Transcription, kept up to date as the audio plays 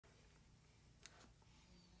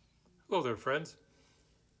Hello there, friends.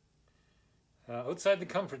 Outside the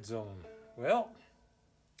comfort zone. Well,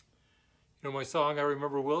 you know my song, I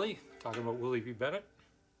Remember Willie? Talking about Willie v. Bennett.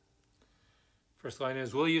 First line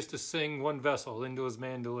is, Willie used to sing one vessel into his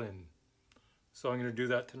mandolin. So I'm going to do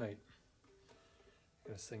that tonight. I'm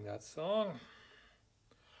going to sing that song.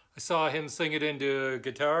 I saw him sing it into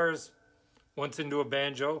guitars, once into a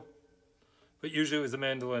banjo, but usually it was a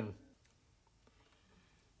mandolin.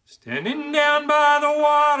 Standing down by the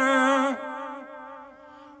water,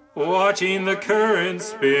 watching the current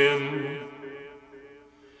spin,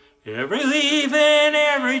 every leaf and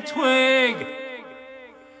every twig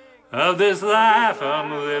of this life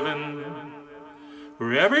I'm living,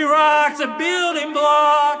 where every rock's a building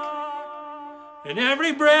block and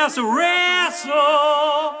every breath's a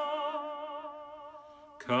wrestle.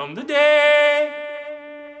 Come the day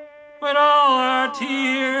when all our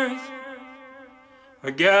tears are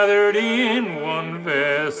gathered in one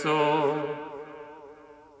vessel.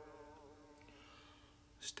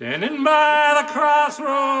 Standing by the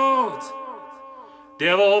crossroads,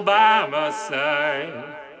 devil by my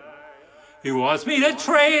side. He wants me to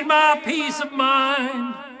trade my peace of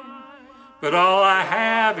mind, but all I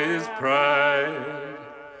have is pride.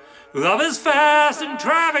 Love is fast and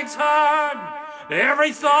traffic's hard,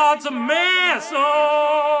 every thought's a mess.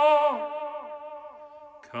 Oh,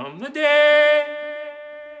 come the day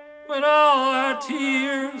when all our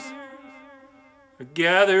tears are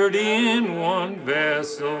gathered in one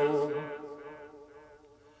vessel.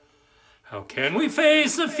 How can we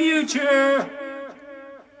face the future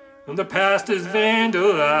when the past is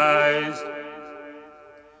vandalized?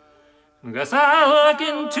 Unless I look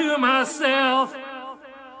into myself,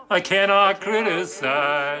 I cannot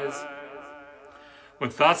criticize. When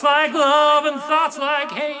thoughts like love and thoughts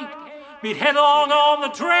like hate meet headlong on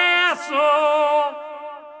the trestle,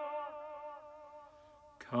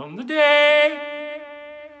 come the day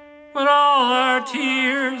when all our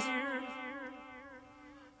tears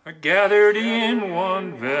are gathered in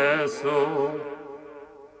one vessel.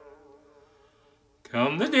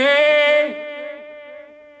 Come the day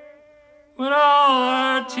when all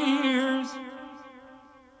our tears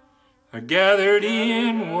are gathered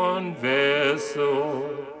in one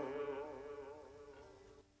vessel.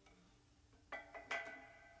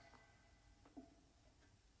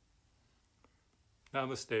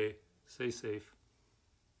 Namaste. Stay safe.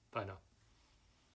 Bye now.